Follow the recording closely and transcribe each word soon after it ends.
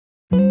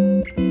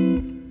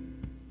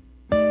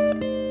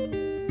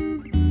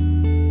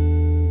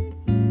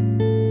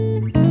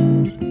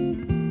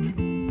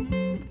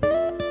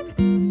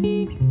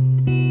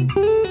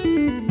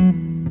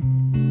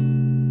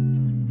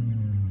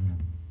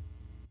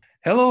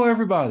Hello,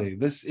 everybody.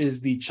 This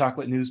is the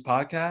Chocolate News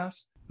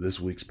Podcast.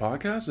 This week's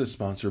podcast is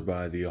sponsored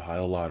by the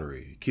Ohio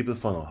Lottery. Keep it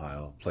fun,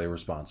 Ohio. Play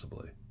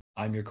responsibly.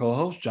 I'm your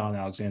co-host, John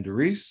Alexander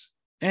Reese.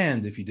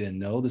 And if you didn't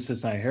know, the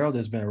Cincinnati Herald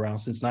has been around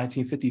since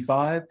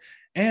 1955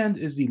 and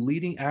is the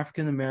leading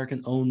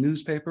African-American owned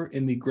newspaper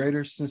in the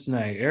greater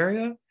Cincinnati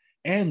area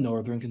and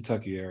northern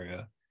Kentucky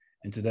area.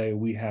 And today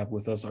we have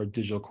with us our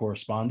digital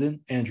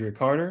correspondent, Andrea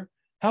Carter.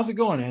 How's it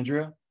going,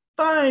 Andrea?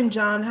 Fine,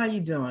 John. How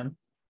you doing?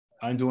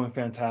 I'm doing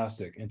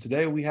fantastic. And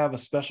today we have a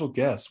special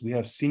guest. We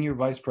have Senior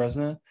Vice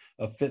President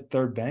of Fifth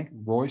Third Bank,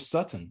 Royce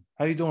Sutton.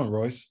 How you doing,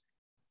 Royce?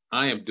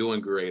 I am doing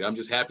great. I'm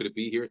just happy to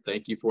be here.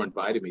 Thank you for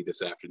inviting me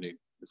this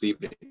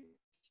evening.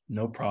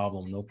 No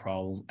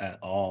problem at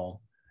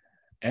all.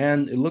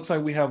 And it looks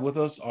like we have with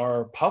us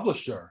our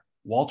publisher,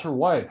 Walter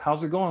White.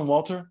 How's it going,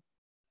 Walter?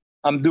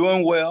 I'm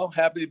doing well.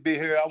 Happy to be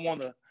here. I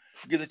want to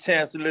get a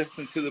chance to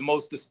listen to the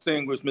most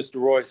distinguished Mr.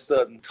 Royce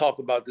Sutton talk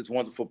about this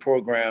wonderful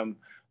program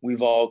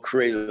we've all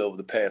created over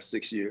the past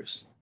 6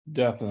 years.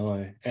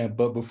 Definitely.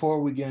 But before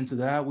we get into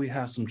that, we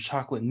have some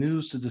chocolate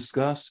news to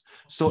discuss.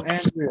 So,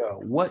 Andrea,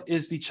 what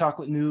is the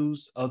chocolate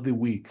news of the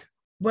week?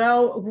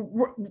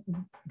 Well,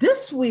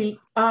 this week,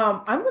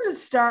 I'm going to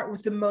start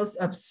with the most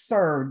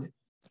absurd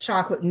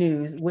chocolate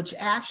news, which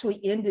actually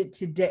ended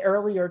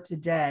earlier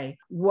today,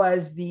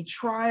 was the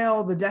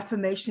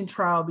defamation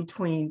trial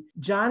between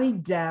Johnny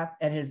Depp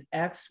and his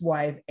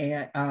ex-wife,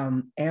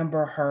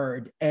 Amber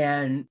Heard.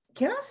 And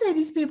can I say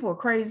these people are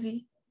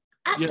crazy?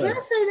 Can I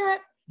say that?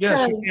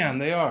 Yes, you can.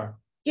 They are.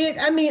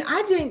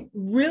 I didn't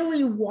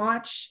really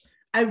watch.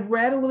 I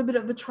read a little bit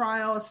of the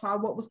trial, saw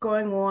what was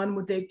going on,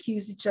 what they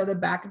accused each other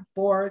back and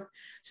forth.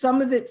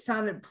 Some of it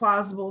sounded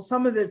plausible.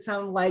 Some of it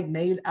sounded like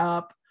made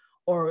up,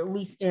 or at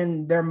least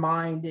in their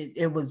mind,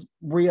 it was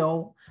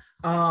real.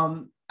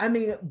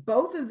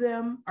 Both of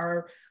them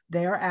are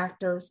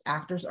actors.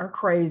 Actors are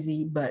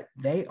crazy, but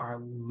they are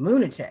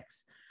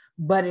lunatics.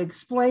 But it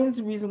explains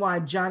the reason why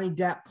Johnny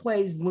Depp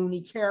plays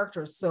loony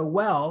characters so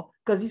well,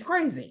 because he's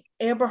crazy.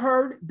 Amber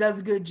Heard does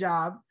a good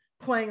job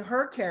playing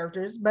her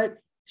characters, but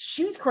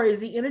she's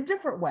crazy in a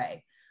different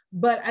way.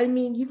 But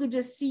you could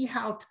just see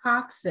how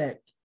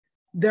toxic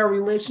their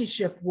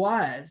relationship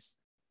was.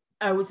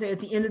 I would say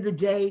at the end of the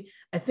day,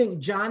 I think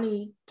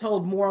Johnny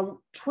told more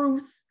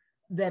truth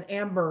than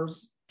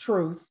Amber's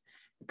truth,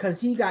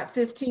 because he got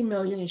 15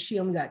 million and she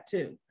only got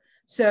 2.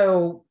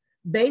 So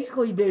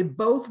basically they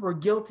both were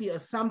guilty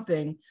of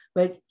something,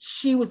 but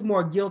she was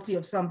more guilty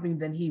of something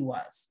than he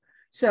was.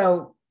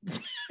 So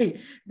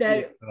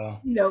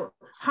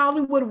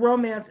Hollywood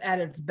romance at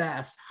its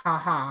best. Ha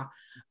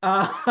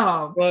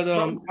ha. But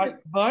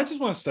I just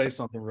want to say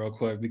something real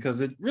quick, because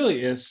it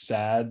really is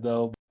sad,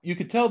 though. You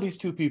could tell these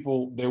two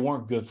people, they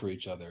weren't good for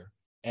each other.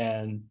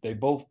 And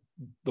the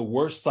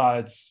worst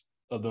sides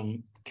of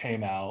them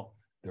came out.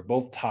 They're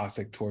both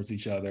toxic towards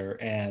each other.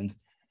 And,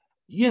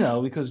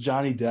 because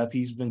Johnny Depp,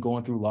 he's been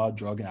going through a lot of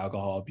drug and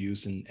alcohol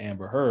abuse, and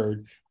Amber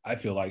Heard, I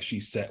feel like she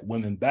set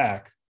women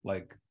back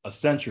like a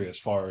century as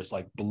far as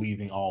like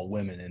believing all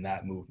women in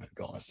that movement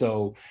going.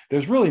 So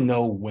there's really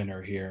no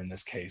winner here in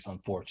this case,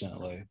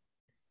 unfortunately.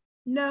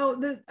 No,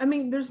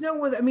 there's no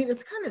one.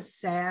 It's kind of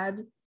sad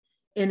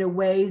in a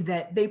way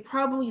that they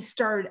probably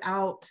started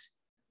out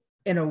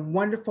in a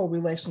wonderful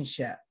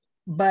relationship.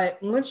 But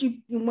once you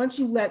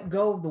let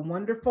go of the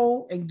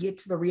wonderful and get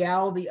to the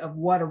reality of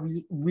what a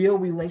real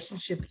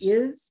relationship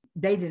is,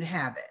 they didn't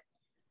have it.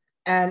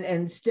 And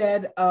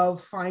instead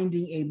of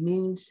finding a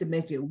means to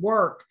make it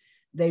work,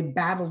 they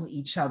battled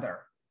each other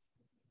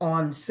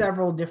on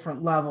several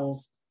different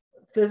levels,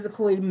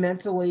 physically,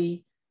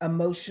 mentally,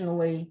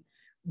 emotionally.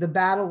 The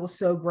battle was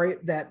so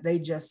great that they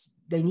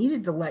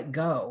needed to let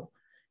go.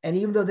 And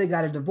even though they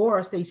got a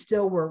divorce, they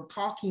still were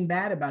talking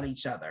bad about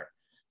each other.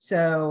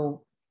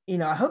 So,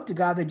 I hope to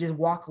God they just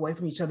walk away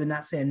from each other,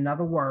 not say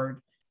another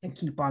word, and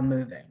keep on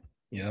moving.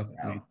 Yeah,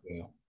 me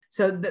too.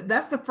 So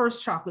that's the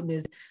first chocolate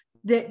news.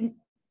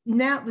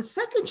 Now, the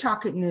second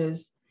chocolate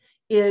news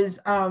is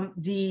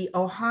the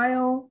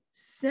Ohio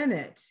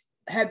Senate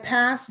had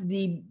passed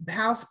the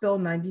House Bill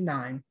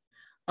 99,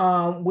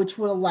 which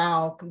would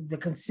allow the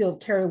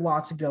concealed carry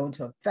law to go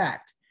into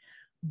effect.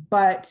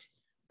 But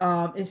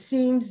it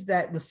seems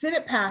that the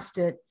Senate passed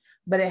it,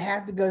 but it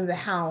had to go to the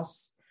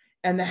House,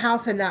 and the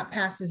House had not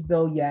passed this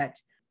bill yet.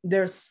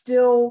 There's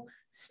still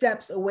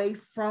steps away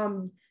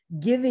from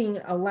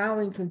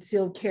allowing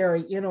concealed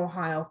carry in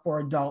Ohio for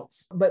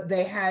adults, but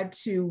they had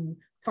to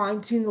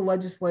fine-tune the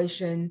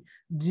legislation,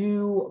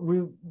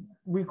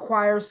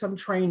 require some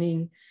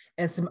training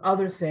and some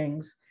other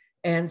things.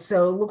 And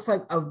so it looks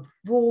like a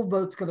full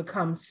vote's going to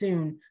come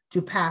soon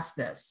to pass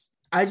this.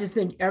 I just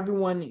think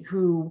everyone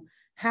who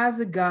has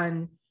a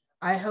gun,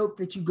 I hope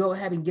that you go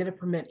ahead and get a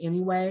permit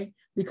anyway,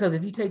 because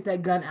if you take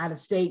that gun out of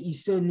state, you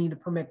still need a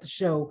permit to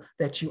show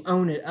that you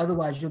own it.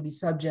 Otherwise, you'll be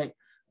subject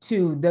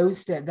to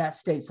that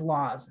state's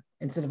laws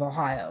instead of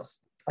Ohio's.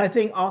 I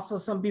think also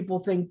some people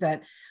think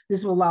that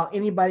this will allow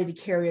anybody to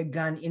carry a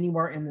gun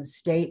anywhere in the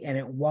state, and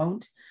it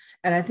won't.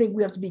 And I think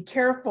we have to be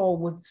careful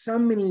with so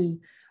many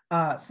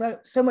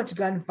so much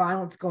gun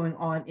violence going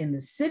on in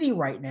the city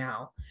right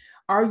now,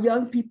 our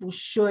young people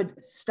should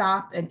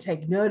stop and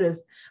take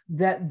notice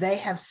that they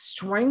have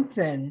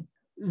strengthened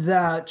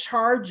the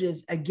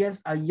charges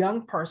against a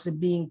young person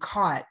being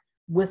caught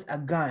with a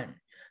gun.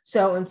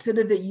 So instead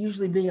of it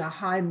usually being a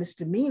high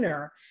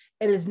misdemeanor,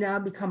 it has now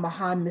become a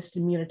high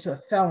misdemeanor to a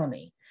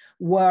felony,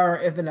 where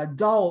if an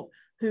adult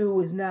who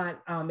is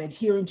not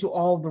adhering to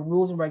all the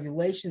rules and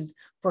regulations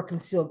for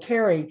concealed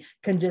carry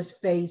can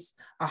just face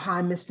a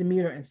high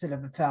misdemeanor instead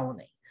of a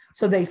felony.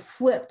 So they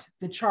flipped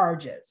the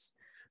charges.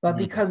 But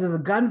because of the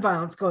gun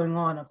violence going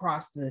on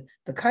across the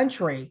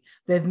country,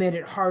 they've made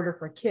it harder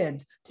for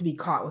kids to be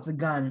caught with a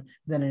gun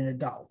than an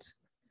adult.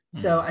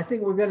 So I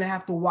think we're going to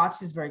have to watch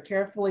this very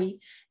carefully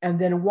and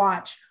then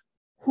watch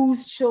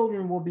whose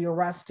children will be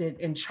arrested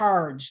and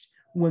charged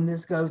when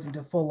this goes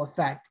into full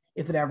effect,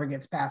 if it ever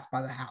gets passed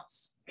by the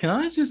House. Can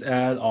I just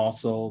add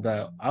also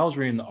that I was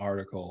reading the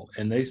article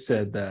and they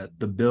said that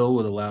the bill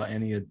would allow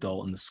any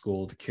adult in the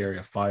school to carry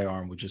a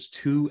firearm with just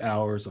 2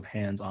 hours of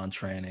hands-on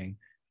training.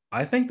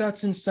 I think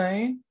that's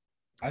insane.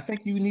 I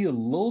think you need a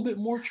little bit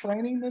more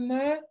training than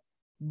that.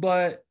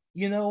 But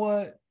you know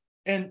what?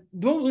 And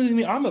don't believe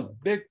me, I'm a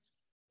big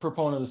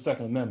proponent of the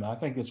Second Amendment. I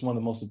think it's one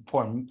of the most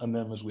important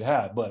amendments we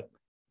have. But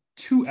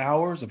 2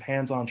 hours of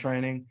hands-on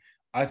training,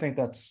 I think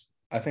that's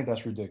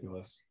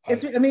ridiculous.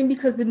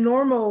 Because the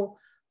normal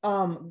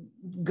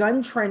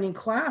gun training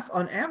class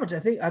on average,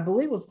 I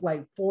believe was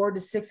like 4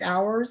 to 6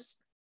 hours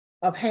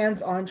of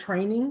hands-on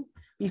training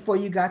before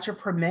you got your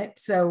permit.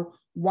 So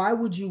why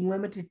would you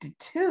limit it to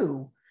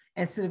 2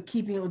 instead of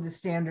keeping it with the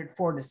standard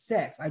 4 to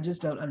 6? I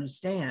just don't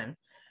understand.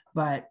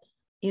 But,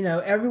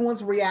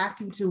 everyone's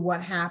reacting to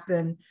what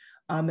happened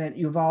at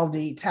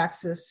Uvalde,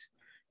 Texas,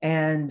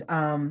 and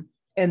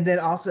then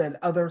also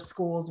at other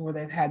schools where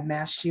they've had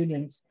mass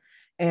shootings.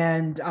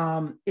 And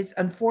it's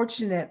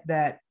unfortunate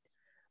that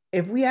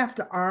if we have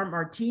to arm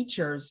our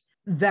teachers,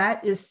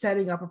 that is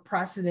setting up a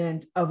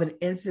precedent of an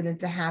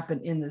incident to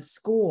happen in the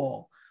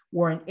school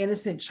where an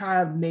innocent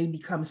child may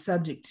become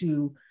subject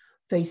to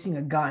facing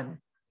a gun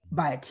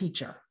by a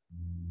teacher,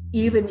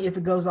 even if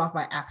it goes off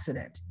by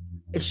accident.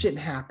 It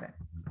shouldn't happen.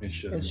 It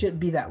shouldn't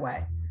be that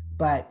way.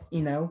 But,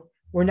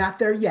 we're not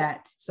there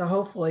yet. So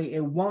hopefully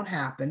it won't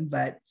happen.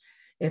 But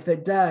if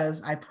it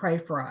does, I pray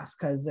for us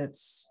because it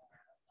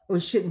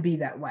shouldn't be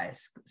that way.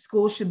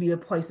 School should be a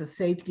place of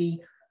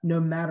safety no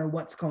matter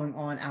what's going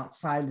on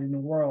outside in the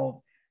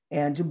world.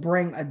 And to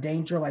bring a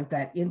danger like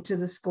that into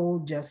the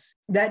school,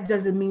 that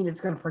doesn't mean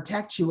it's going to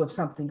protect you if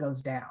something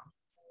goes down.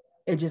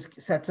 It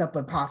just sets up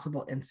a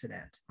possible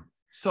incident.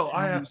 So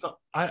I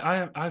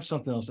have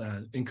something else to add,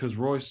 and because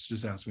Royce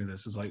just asked me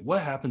this, is like,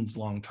 what happens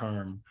long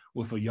term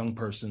with a young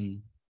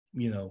person?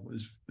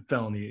 Is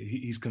felony.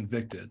 He's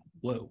convicted.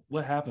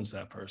 What happens to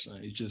that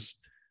person? It just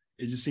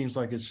seems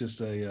like it's just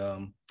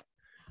a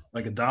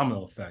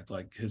domino effect.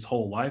 Like his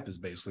whole life is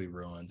basically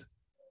ruined.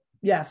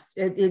 Yes,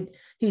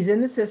 he's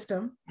in the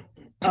system.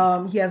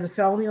 He has a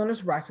felony on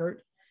his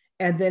record,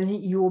 and then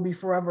you will be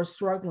forever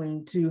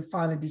struggling to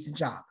find a decent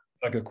job.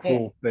 Like a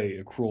cruel fate,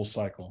 a cruel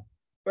cycle.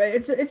 Right,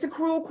 it's a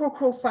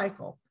cruel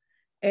cycle,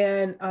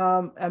 and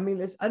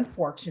it's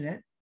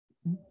unfortunate,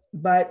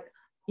 but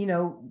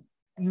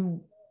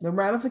the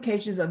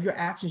ramifications of your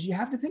actions, you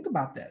have to think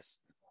about this,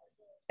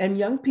 and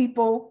young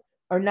people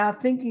are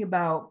not thinking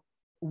about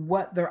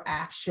what their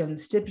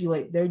actions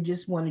stipulate. They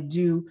just want to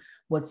do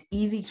what's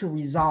easy to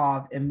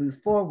resolve and move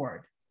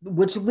forward,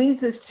 which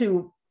leads us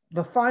to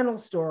the final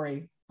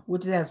story,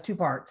 which has 2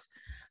 parts.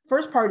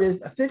 First part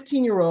is a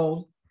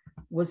 15-year-old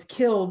was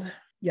killed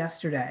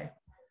yesterday.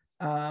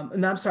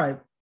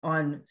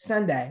 On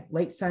Sunday,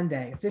 late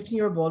Sunday. A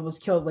 15-year-old was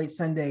killed late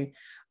Sunday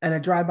in a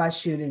drive-by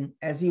shooting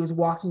as he was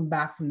walking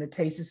back from the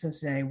Taste of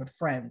Cincinnati with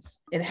friends.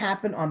 It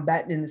happened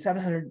in the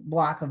 700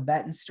 block of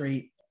Benton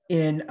Street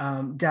in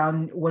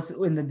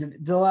the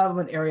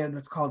development area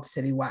that's called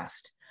City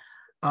West.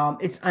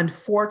 It's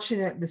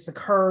unfortunate this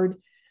occurred.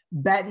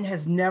 Benton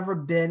has never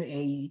been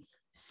a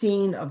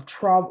scene of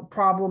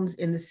problems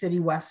in the City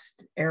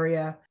West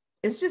area.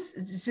 It's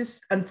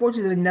just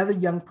unfortunate that another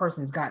young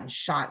person has gotten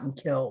shot and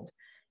killed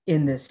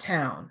in this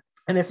town.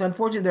 And it's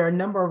unfortunate there are a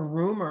number of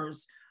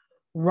rumors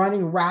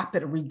running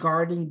rapid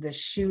regarding the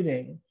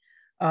shooting.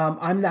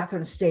 I'm not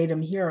going to state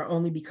them here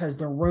only because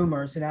they're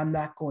rumors, and I'm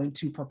not going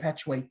to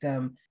perpetuate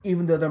them,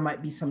 even though there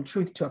might be some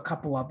truth to a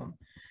couple of them.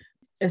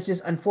 It's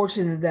just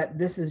unfortunate that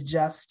this is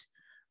just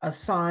a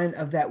sign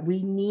of that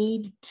we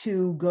need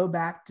to go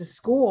back to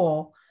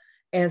school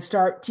and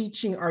start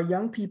teaching our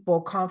young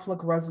people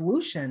conflict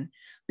resolution,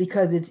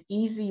 because it's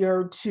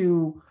easier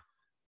to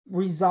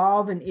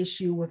resolve an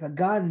issue with a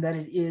gun than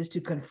it is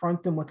to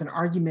confront them with an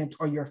argument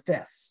or your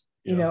fists.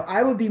 Yeah.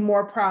 I would be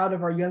more proud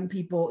of our young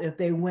people if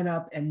they went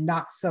up and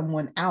knocked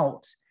someone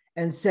out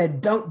and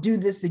said, don't do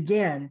this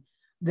again,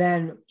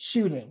 than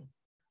shooting,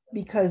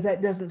 because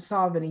that doesn't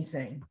solve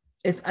anything.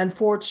 It's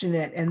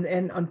unfortunate.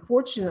 And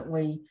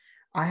unfortunately,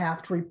 I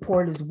have to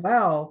report as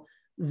well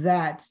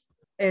that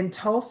in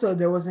Tulsa,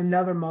 there was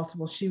another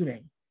multiple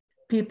shooting.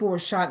 People were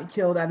shot and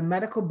killed at a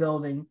medical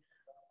building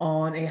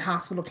on a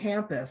hospital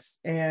campus.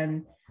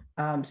 And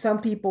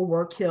some people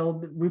were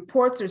killed.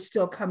 Reports are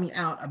still coming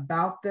out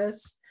about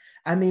this.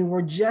 I mean,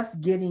 we're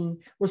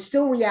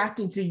still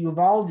reacting to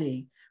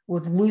Uvalde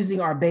with losing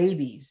our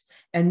babies.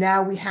 And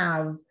now we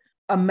have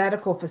a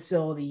medical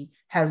facility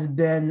has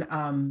been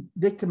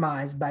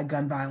victimized by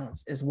gun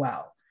violence as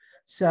well.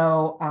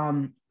 So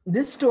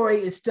this story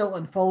is still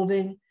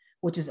unfolding,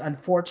 which is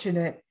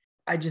unfortunate.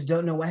 I just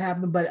don't know what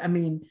happened. But I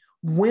mean,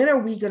 when are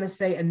we going to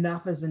say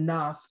enough is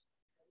enough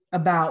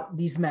about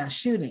these mass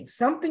shootings?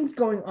 Something's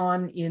going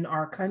on in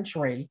our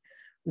country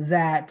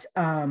that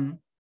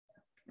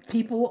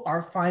people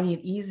are finding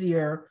it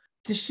easier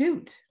to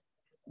shoot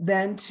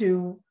than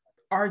to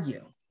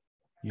argue.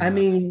 Yeah. I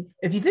mean,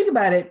 if you think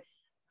about it,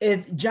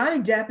 if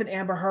Johnny Depp and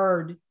Amber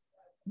Heard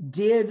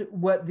did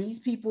what these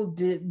people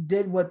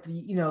did what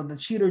the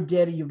shooter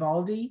did at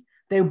Uvalde,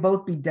 they would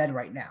both be dead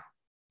right now.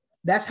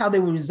 That's how they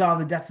would resolve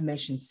the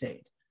defamation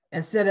suit.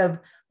 Instead of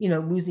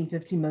losing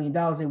 $15 million,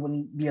 they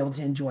wouldn't be able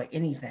to enjoy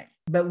anything.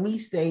 But at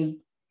least they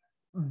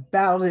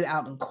battled it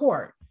out in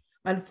court.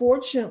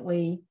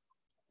 Unfortunately,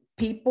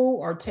 people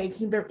are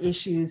taking their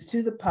issues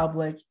to the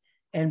public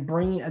and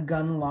bringing a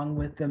gun along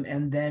with them,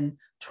 and then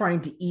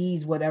trying to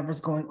ease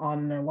whatever's going on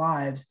in their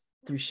lives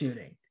through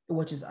shooting,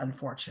 which is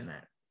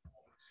unfortunate.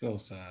 So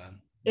sad.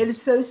 It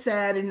is so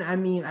sad. And I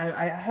mean,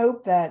 I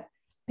hope that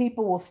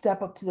people will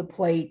step up to the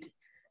plate.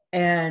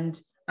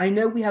 And I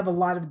know we have a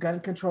lot of gun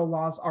control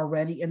laws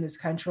already in this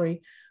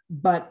country,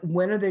 but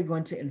when are they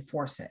going to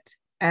enforce it?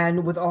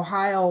 And with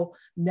Ohio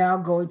now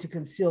going to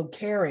concealed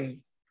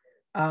carry,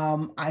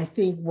 I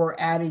think we're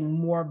adding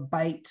more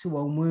bite to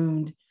a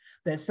wound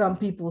that some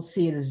people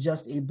see it as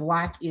just a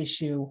Black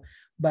issue,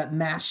 but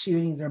mass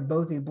shootings are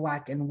both a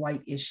Black and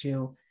white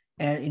issue,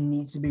 and it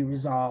needs to be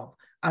resolved.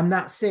 I'm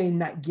not saying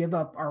not give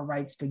up our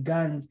rights to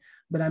guns,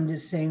 but I'm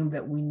just saying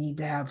that we need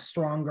to have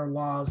stronger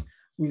laws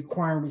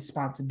requiring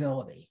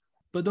responsibility.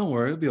 But don't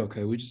worry, it'll be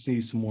okay. We just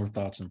need some more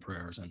thoughts and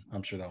prayers, and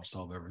I'm sure that will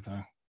solve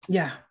everything.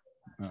 Yeah.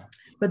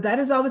 But that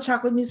is all the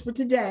chocolate news for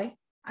today.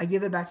 I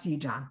give it back to you,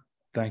 John.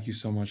 Thank you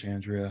so much,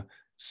 Andrea.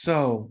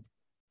 So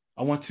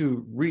I want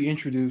to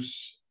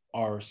reintroduce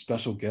our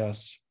special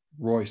guest,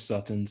 Roy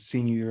Sutton,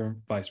 Senior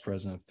Vice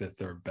President of Fifth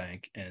Third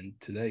Bank. And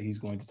today he's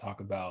going to talk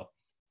about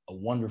a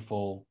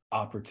wonderful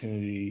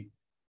opportunity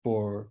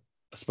for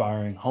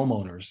aspiring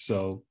homeowners.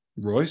 So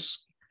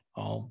Royce,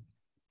 I'll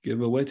give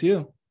it away to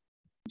you.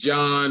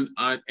 John,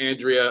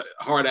 Andrea,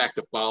 hard act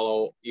to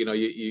follow.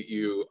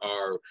 You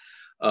are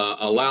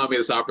allowing me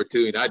this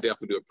opportunity. I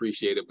definitely do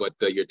appreciate it, but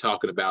you're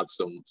talking about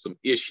some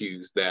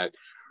issues that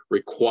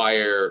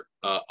require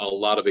a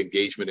lot of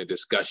engagement and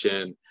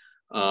discussion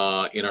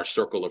in our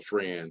circle of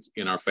friends,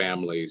 in our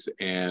families,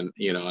 and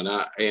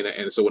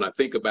so when I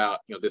think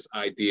about this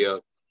idea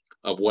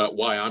of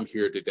why I'm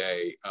here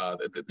today,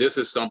 this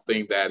is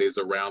something that is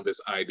around this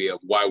idea of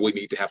why we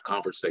need to have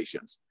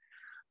conversations.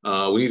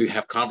 We need to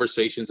have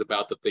conversations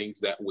about the things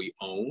that we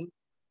own.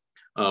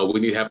 We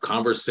need to have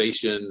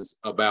conversations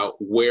about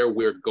where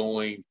we're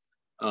going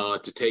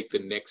to take the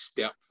next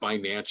step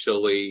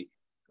financially.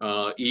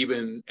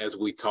 Even as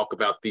we talk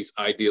about these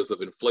ideas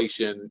of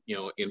inflation,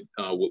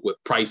 with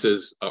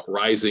prices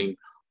rising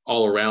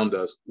all around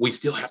us, we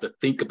still have to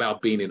think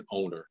about being an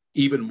owner,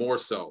 even more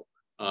so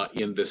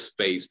in this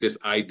space, this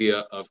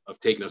idea of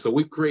taking us. So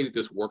we've created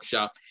this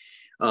workshop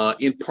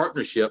in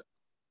partnership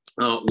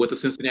with the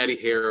Cincinnati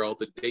Herald,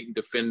 the Dayton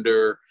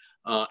Defender,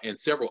 and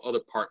several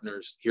other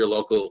partners here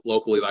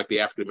locally, like the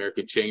African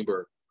American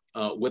Chamber,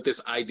 with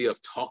this idea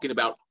of talking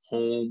about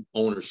home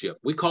ownership.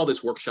 We call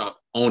this workshop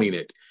Owning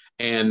It.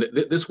 And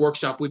this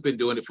workshop, we've been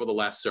doing it for the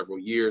last several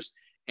years.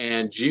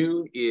 And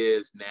June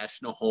is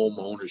National Home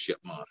Ownership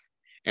Month.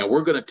 And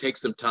we're going to take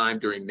some time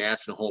during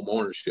National Home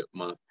Ownership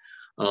Month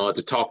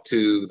to talk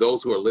to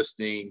those who are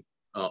listening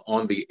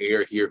on the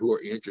air here who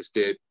are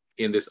interested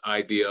in this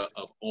idea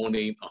of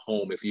owning a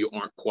home. If you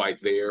aren't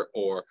quite there,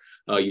 or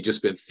you've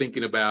just been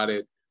thinking about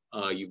it,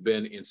 you've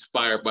been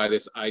inspired by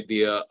this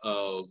idea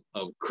of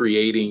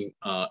creating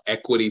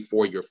equity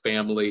for your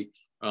family,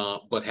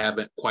 but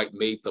haven't quite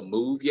made the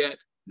move yet,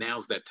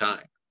 now's that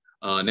time.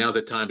 Now's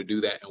the time to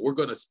do that. And we're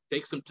going to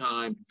take some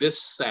time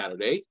this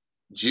Saturday,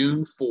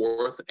 June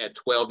 4th at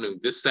 12 noon.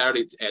 This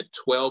Saturday at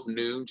 12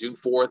 noon, June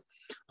 4th,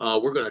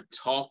 we're going to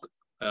talk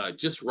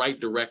just right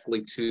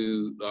directly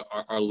to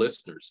our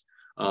listeners.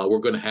 We're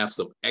going to have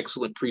some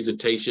excellent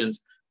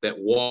presentations that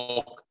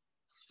walk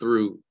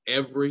through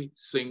every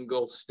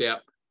single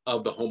step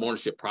of the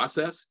homeownership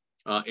process.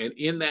 And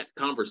in that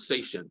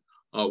conversation,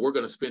 we're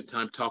going to spend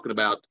time talking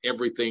about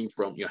everything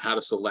from how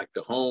to select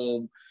a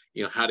home,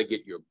 how to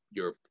get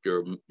your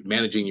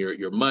managing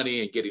your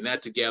money and getting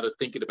that together,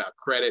 thinking about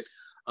credit,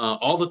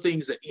 all the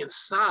things that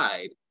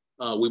inside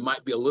we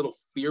might be a little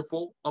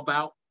fearful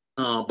about.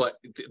 But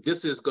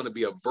this is going to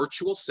be a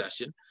virtual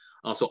session.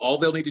 So all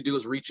they'll need to do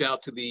is reach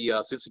out to the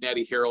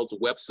Cincinnati Herald's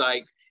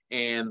website,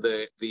 and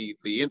the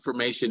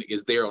information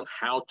is there on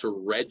how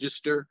to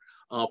register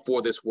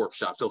for this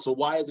workshop. So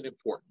why is it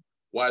important?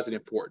 Why is it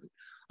important?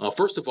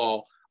 First of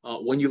all,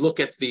 when you look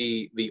at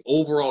the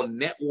overall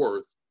net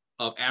worth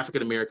of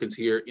African Americans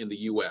here in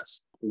the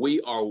U.S.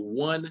 We are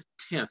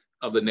 1/10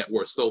 of the net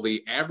worth. So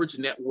the average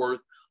net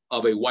worth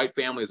of a white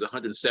family is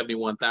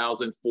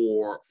 $171,000.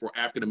 For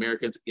African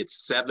Americans,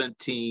 it's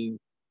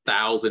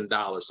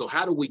 $17,000. So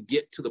how do we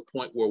get to the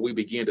point where we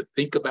begin to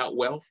think about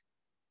wealth?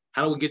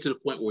 How do we get to the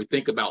point where we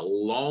think about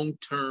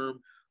long-term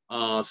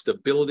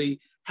stability?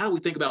 How do we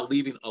think about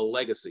leaving a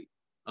legacy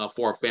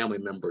for our family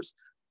members?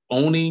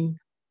 Owning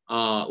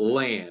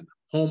land,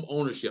 home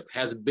ownership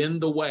has been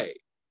the way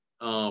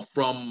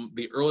from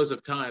the earliest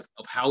of times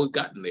of how we've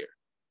gotten there,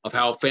 of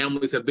how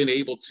families have been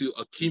able to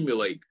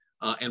accumulate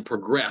and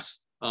progress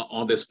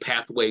on this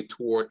pathway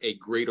toward a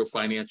greater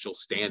financial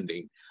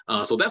standing.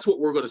 So that's what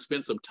we're going to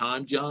spend some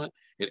time, John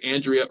and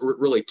Andrea,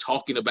 really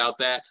talking about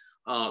that.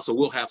 So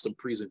we'll have some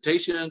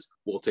presentations,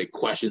 we'll take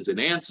questions and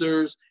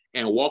answers,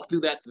 and walk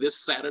through that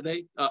this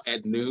Saturday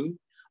at noon,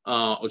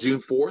 June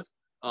 4th.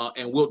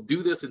 And we'll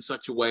do this in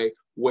such a way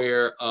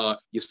where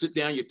you sit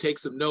down, you take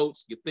some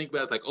notes, you think about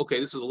it, it's like, okay,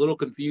 this is a little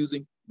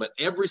confusing, but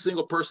every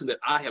single person that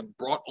I have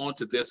brought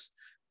onto the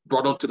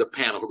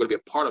panel, who are going to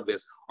be a part of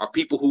this, are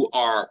people who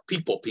are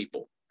people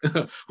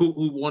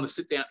who want to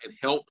sit down and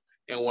help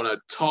and want to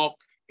talk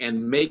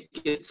and make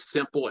it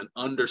simple and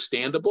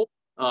understandable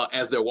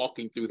as they're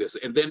walking through this.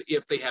 And then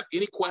if they have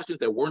any questions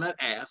that were not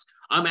asked,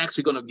 I'm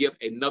actually going to give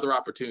another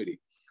opportunity.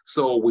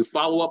 So we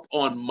follow up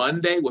on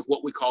Monday with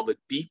what we call the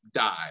deep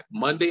dive,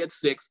 Monday at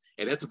 6,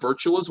 and it's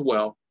virtual as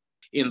well.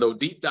 In the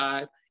deep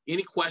dive,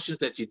 any questions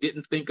that you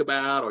didn't think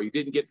about or you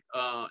didn't get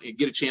a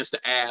chance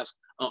to ask,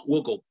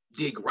 we'll go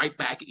dig right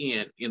back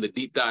in the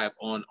deep dive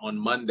on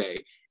Monday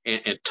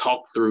and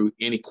talk through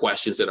any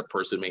questions that a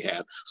person may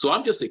have. So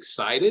I'm just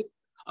excited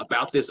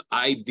about this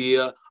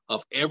idea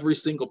of every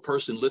single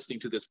person listening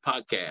to this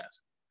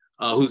podcast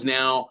who's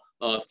now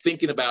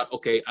thinking about,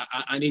 okay,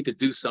 I need to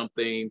do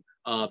something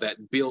that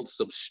builds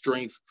some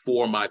strength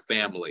for my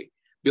family,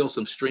 builds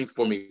some strength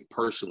for me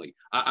personally.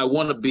 I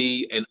want to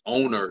be an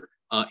owner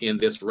in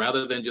this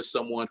rather than just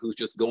someone who's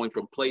just going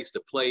from place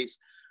to place,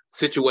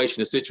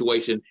 situation to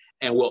situation.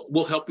 And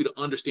we'll help you to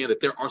understand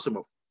that there are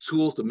some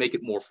tools to make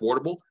it more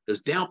affordable.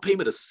 There's down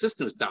payment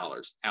assistance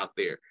dollars out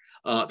there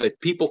that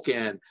people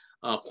can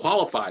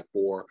qualify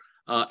for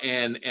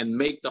and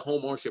make the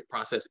home ownership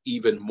process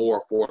even more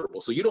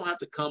affordable. So you don't have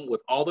to come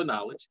with all the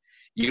knowledge.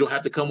 You don't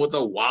have to come with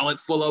a wallet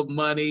full of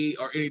money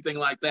or anything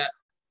like that.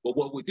 But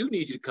what we do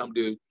need you to come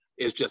do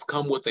is just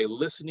come with a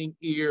listening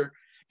ear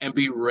and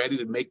be ready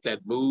to make that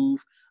move,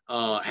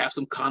 have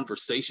some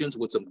conversations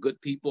with some good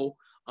people.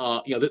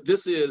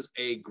 This is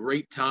a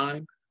great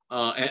time.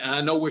 And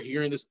I know we're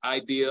hearing this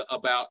idea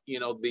about,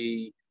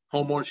 the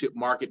home ownership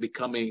market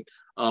becoming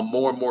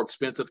more and more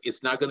expensive.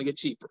 It's not going to get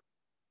cheaper.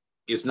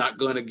 It's not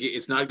going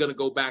to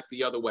go back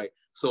the other way.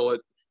 So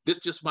this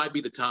just might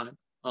be the time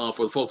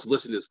for the folks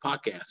listening to this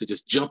podcast to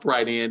just jump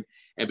right in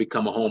and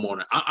become a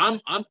homeowner.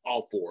 I'm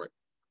all for it.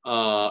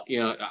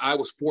 I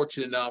was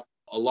fortunate enough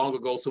long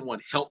ago, someone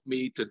helped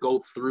me to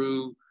go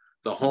through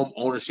the home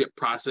ownership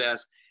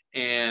process.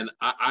 And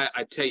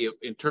I tell you,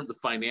 in terms of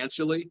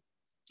financially,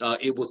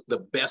 it was the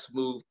best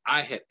move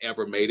I had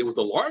ever made. It was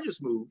the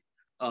largest move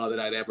that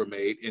I'd ever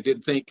made, and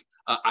didn't think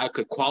I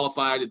could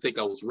qualify. I didn't think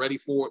I was ready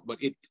for it,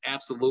 but it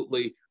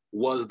absolutely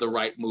was the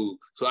right move.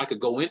 So I could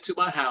go into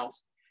my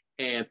house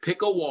and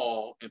pick a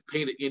wall and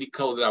paint it any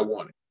color that I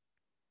wanted.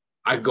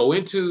 I'd go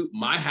into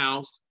my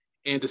house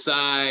and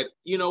decide,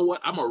 you know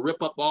what, I'm going to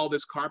rip up all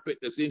this carpet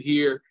that's in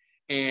here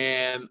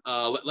and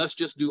let's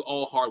just do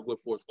all hardwood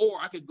floors. Or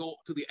I could go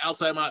to the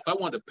outside of if I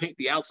wanted to paint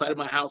the outside of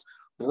my house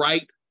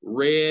bright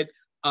red,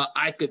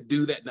 I could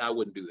do that. Now I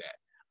wouldn't do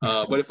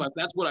that. But if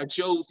that's what I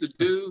chose to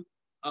do,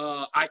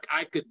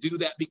 I could do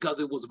that because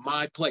it was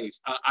my place.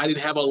 I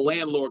didn't have a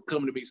landlord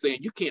coming to me saying,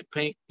 you can't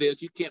paint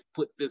this, you can't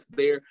put this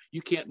there,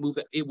 you can't move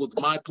that. It was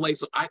my place,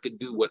 so I could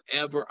do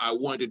whatever I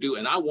wanted to do.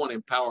 And I want to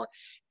empower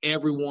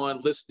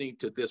everyone listening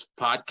to this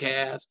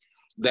podcast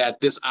that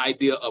this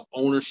idea of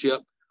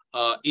ownership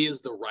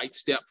is the right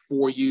step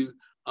for you.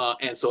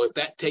 And so if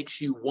that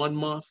takes you 1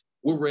 month,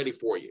 we're ready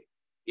for you.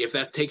 If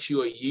that takes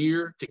you a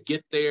year to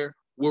get there,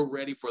 we're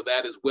ready for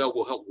that as well.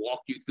 We'll help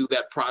walk you through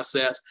that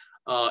process.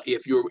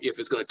 If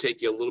it's going to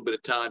take you a little bit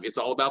of time, it's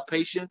all about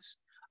patience.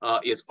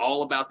 It's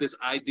all about this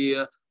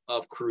idea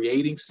of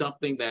creating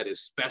something that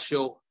is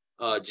special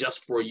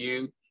just for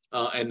you.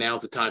 And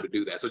now's the time to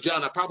do that. So,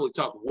 John, I probably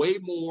talked way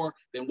more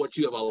than what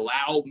you have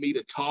allowed me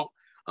to talk.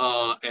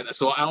 And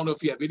so I don't know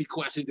if you have any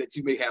questions that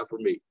you may have for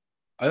me.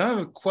 I don't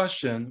have a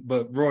question,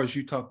 but Royce,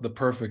 you talked the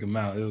perfect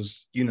amount. It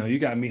was, you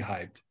got me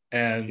hyped.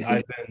 And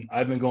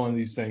I've been going to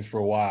these things for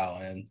a while.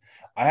 And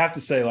I have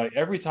to say, like,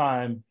 every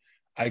time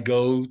I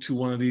go to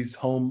one of these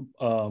home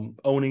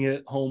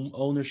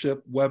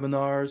ownership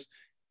webinars,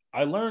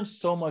 I learned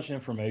so much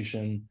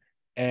information,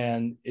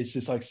 and it's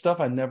just like stuff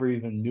I never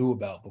even knew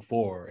about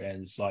before.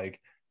 And it's like,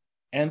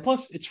 and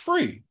plus it's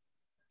free.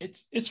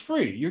 It's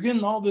free. You're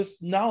getting all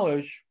this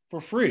knowledge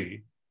for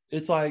free.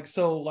 It's like,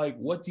 so like,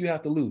 what do you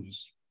have to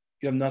lose?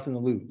 You have nothing to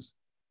lose.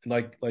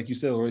 Like you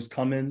said, always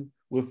come in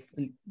with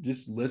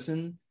just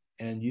listen.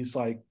 And you just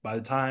like, by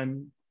the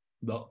time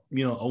the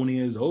owning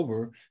is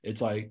over,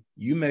 it's like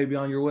you may be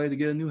on your way to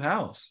get a new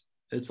house.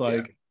 It's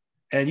like,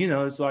 and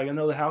it's like, I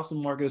know the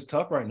housing market is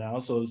tough right now,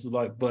 so it's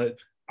like, but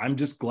I'm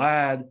just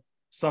glad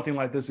something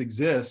like this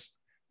exists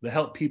to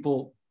help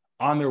people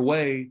on their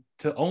way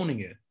to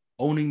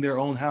owning their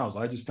own house.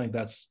 I just think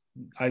that's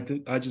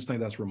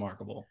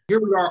remarkable. Here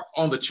we are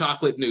on the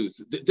chocolate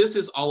news. This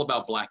is all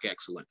about Black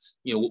excellence.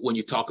 When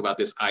you talk about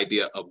this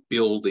idea of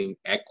building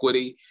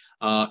equity,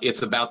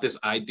 it's about this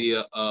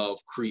idea of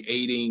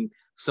creating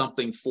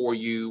something for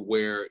you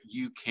where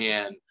you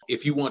can,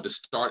 if you want to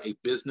start a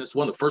business,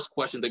 one of the first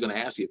questions they're going to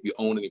ask you if you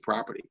own any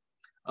property.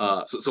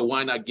 So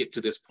why not get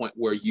to this point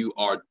where you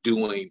are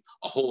doing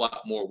a whole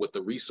lot more with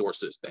the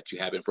resources that you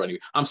have in front of you?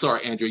 I'm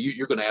sorry, Andrea,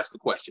 you're going to ask a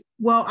question.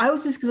 Well, I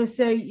was just going to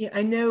say,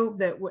 I know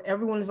that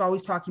everyone is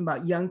always talking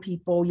about young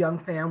people, young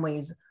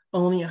families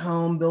owning a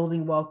home,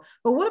 building wealth.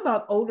 But what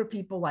about older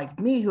people like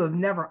me who have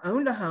never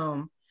owned a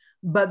home,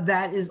 but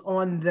that is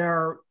on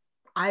their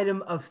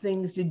item of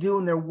things to do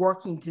and they're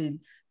working to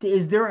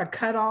is there a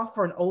cutoff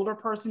for an older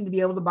person to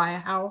be able to buy a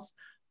house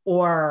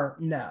or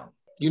no?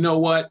 You know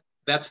what?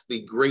 That's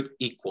the great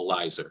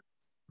equalizer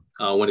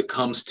when it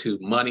comes to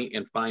money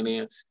and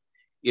finance,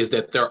 is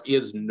that there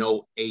is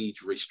no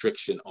age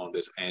restriction on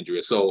this,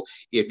 Andrea. So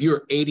if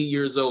you're 80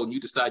 years old and you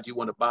decide you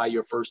want to buy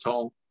your first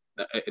home,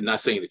 I'm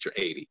not saying that you're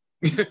 80,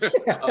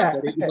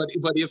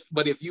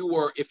 but if you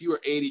were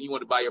 80 and you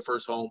want to buy your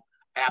first home,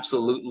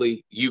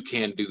 absolutely you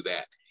can do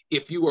that.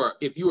 If you are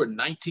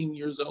 19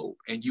 years old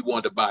and you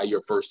want to buy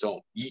your first home,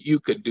 you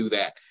could do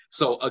that.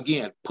 So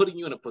again, putting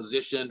you in a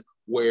position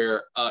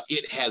where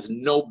it has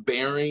no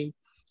bearing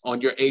on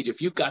your age. If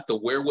you've got the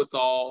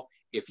wherewithal,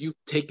 if you've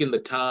taken the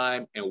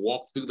time and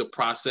walked through the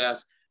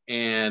process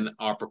and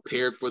are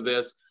prepared for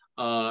this,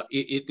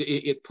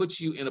 it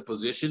puts you in a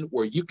position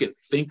where you can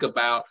think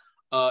about,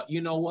 you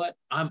know what,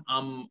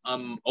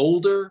 I'm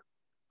older,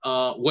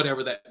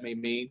 whatever that may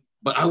mean,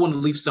 but I want to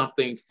leave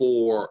something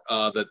for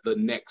the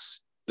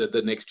next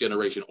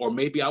generation, or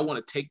maybe I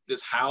want to take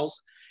this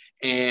house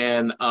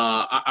and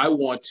I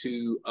want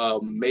to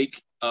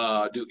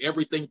do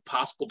everything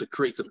possible to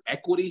create some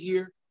equity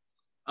here.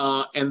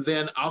 And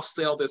then I'll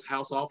sell this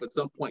house off at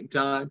some point in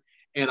time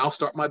and I'll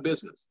start my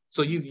business.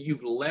 So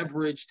you've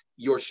leveraged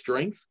your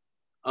strength,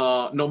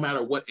 no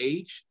matter what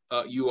age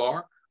you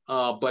are.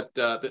 But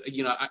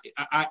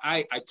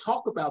I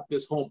talk about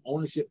this home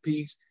ownership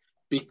piece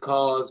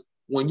because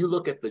when you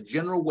look at the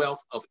general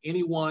wealth of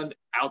anyone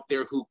out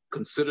there who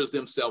considers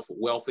themselves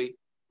wealthy,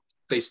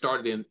 they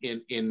started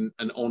in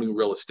owning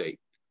real estate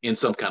in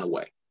some kind of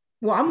way.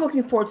 Well, I'm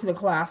looking forward to the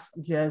class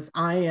because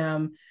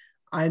I'm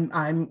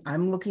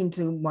looking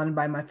to want to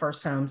buy my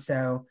first home.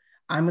 So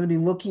I'm going to be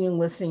looking and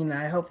listening.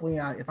 And hopefully,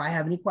 if I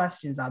have any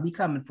questions, I'll be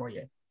coming for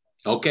you.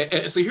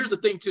 Okay. So here's the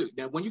thing too.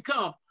 Now, when you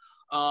come,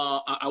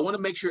 I want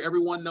to make sure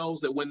everyone knows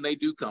that when they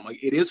do come,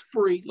 it is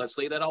free. Let's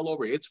say that all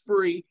over. It's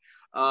free.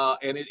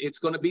 And it's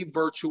going to be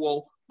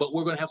virtual, but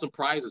we're going to have some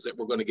prizes that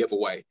we're going to give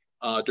away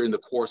during the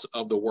course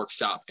of the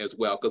workshop as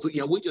well. Because,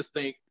 we just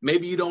think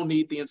maybe you don't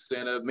need the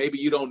incentive. Maybe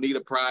you don't need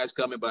a prize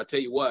coming. But I tell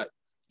you what,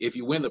 if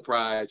you win the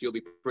prize, you'll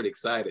be pretty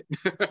excited.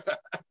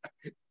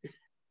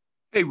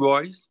 Hey,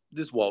 Royce,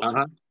 this is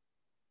Walter.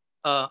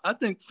 Uh-huh. I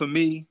think for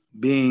me,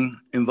 being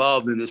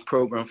involved in this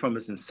program from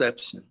its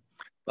inception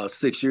about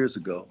 6 years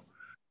ago,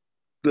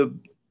 the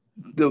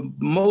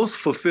most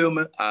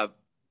fulfillment I've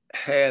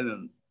had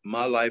in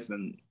my life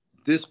in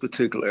this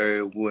particular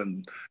area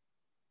when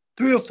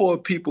 3 or 4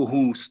 people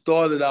who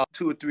started out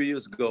 2 or 3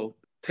 years ago,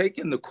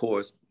 taking the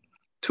course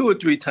 2 or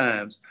 3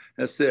 times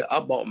and said, I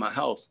bought my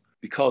house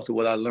because of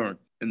what I learned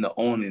in the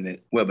Owning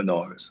It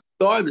webinars.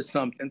 Started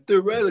something,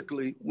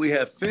 theoretically we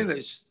have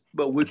finished,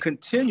 but we're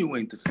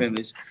continuing to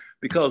finish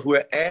because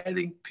we're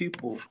adding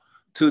people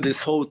to this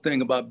whole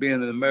thing about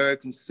being an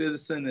American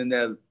citizen and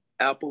that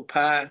apple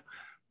pie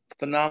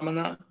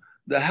phenomena.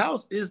 The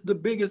house is the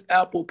biggest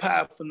apple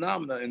pie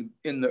phenomena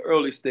in the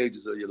early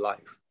stages of your life.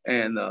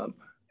 And I'm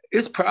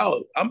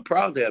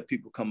proud to have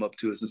people come up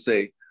to us and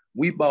say,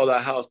 we bought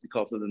our house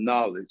because of the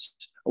knowledge,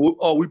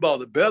 or we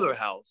bought a better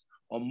house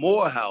or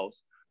more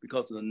house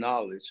because of the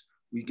knowledge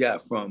we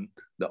got from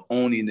the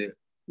Owning It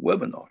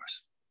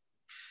webinars.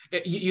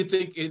 You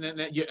think,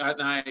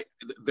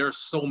 there's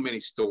so many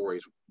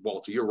stories,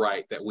 Walter, you're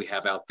right, that we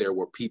have out there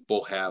where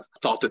people have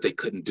thought that they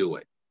couldn't do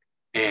it.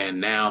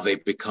 And now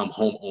they've become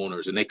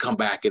homeowners and they come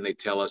back and they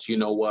tell us, you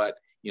know what,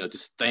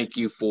 just thank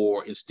you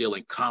for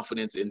instilling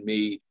confidence in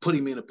me,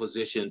 putting me in a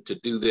position to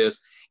do this.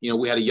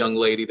 We had a young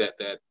lady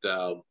that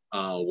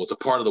was a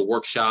part of the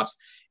workshops,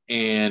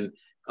 and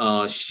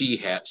she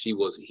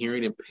was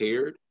hearing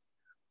impaired.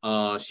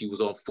 She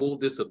was on full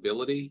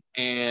disability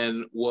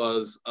and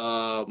was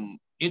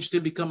interested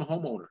in becoming a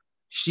homeowner.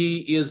 She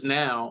is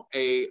now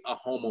a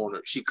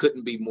homeowner. She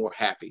couldn't be more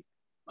happy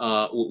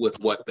with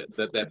what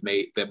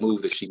that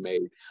move that she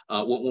made.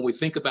 When we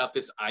think about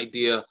this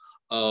idea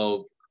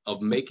of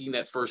making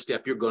that first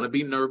step, you're going to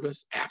be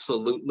nervous.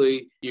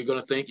 Absolutely. You're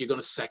going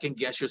to second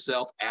guess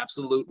yourself.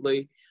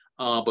 Absolutely.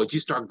 But you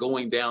start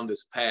going down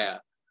this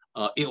path,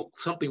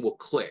 something will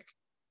click.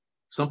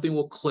 something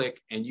will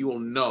click, and you will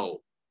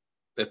know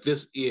that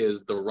this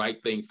is the right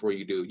thing for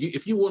you to do.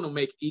 If you want to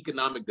make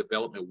economic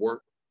development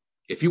work,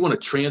 if you want to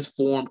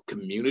transform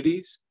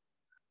communities,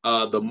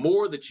 the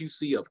more that you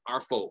see of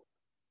our folk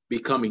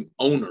becoming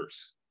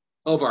owners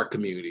of our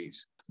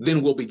communities,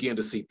 then we'll begin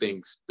to see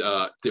things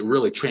to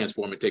really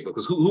transform and take place.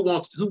 Because who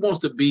wants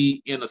to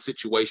be in a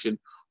situation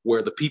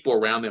where the people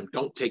around them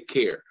don't take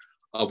care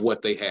of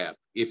what they have?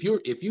 If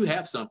you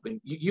have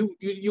something, you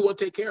want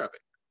to take care of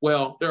it.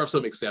 Well, there are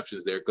some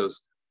exceptions there,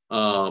 because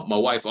my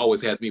wife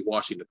always has me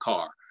washing the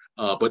car.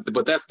 But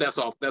that's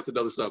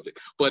another subject.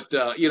 But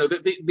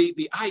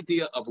the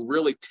idea of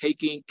really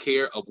taking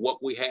care of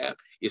what we have,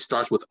 it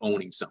starts with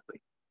owning something.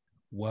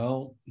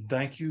 Well,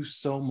 thank you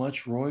so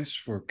much, Royce,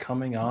 for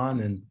coming on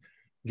and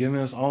giving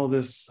us all of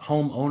this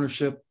home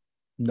ownership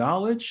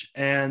knowledge.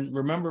 And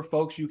remember,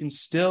 folks, you can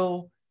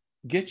still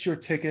get your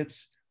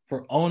tickets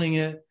for Owning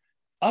It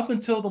up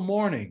until the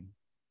morning.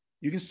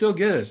 You can still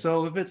get it.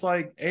 So if it's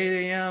like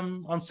 8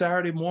 a.m. on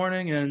Saturday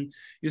morning and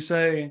you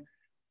say,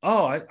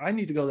 oh, I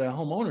need to go to that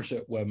home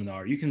ownership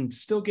webinar, you can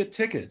still get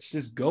tickets.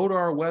 Just go to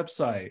our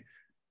website,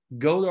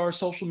 go to our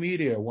social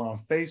media. We're on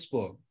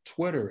Facebook,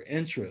 Twitter,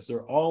 Pinterest. There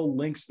are all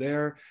links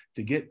there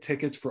to get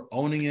tickets for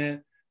Owning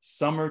It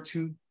Summer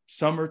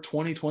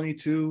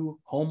 2022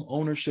 Home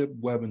Ownership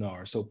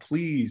Webinar. So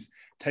please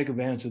take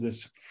advantage of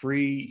this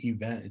free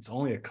event. It's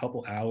only a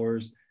couple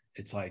hours.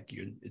 It's like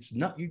you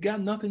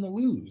got nothing to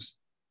lose.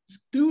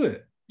 Just do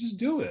it. Just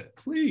do it,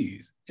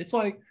 please. It's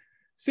like,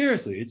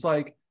 seriously, it's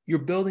like you're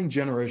building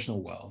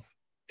generational wealth.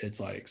 It's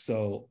like,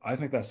 so I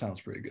think that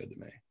sounds pretty good to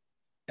me.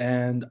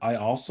 And I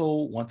also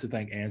want to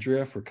thank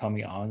Andrea for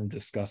coming on and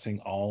discussing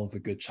all of the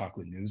good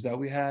chocolate news that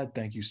we had.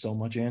 Thank you so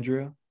much,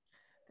 Andrea.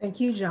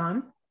 Thank you,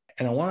 John.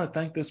 And I want to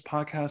thank this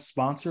podcast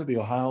sponsor, the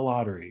Ohio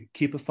Lottery.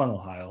 Keep it fun,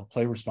 Ohio.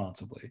 Play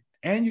responsibly.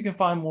 And you can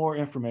find more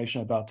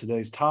information about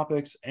today's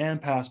topics and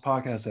past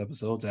podcast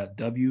episodes at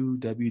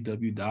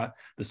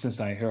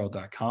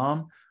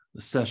www.thecincinnatiherald.com,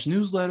 the Sesh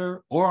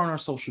newsletter, or on our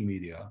social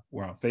media.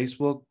 We're on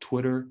Facebook,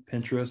 Twitter,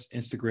 Pinterest,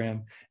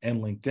 Instagram,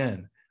 and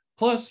LinkedIn.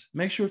 Plus,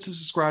 make sure to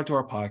subscribe to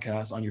our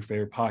podcast on your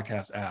favorite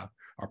podcast app.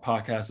 Our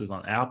podcast is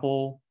on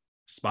Apple,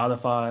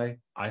 Spotify,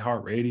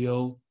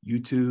 iHeartRadio,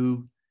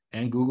 YouTube,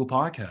 and Google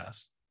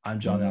Podcasts. I'm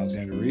John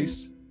Alexander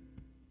Reese,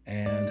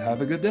 and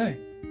have a good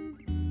day.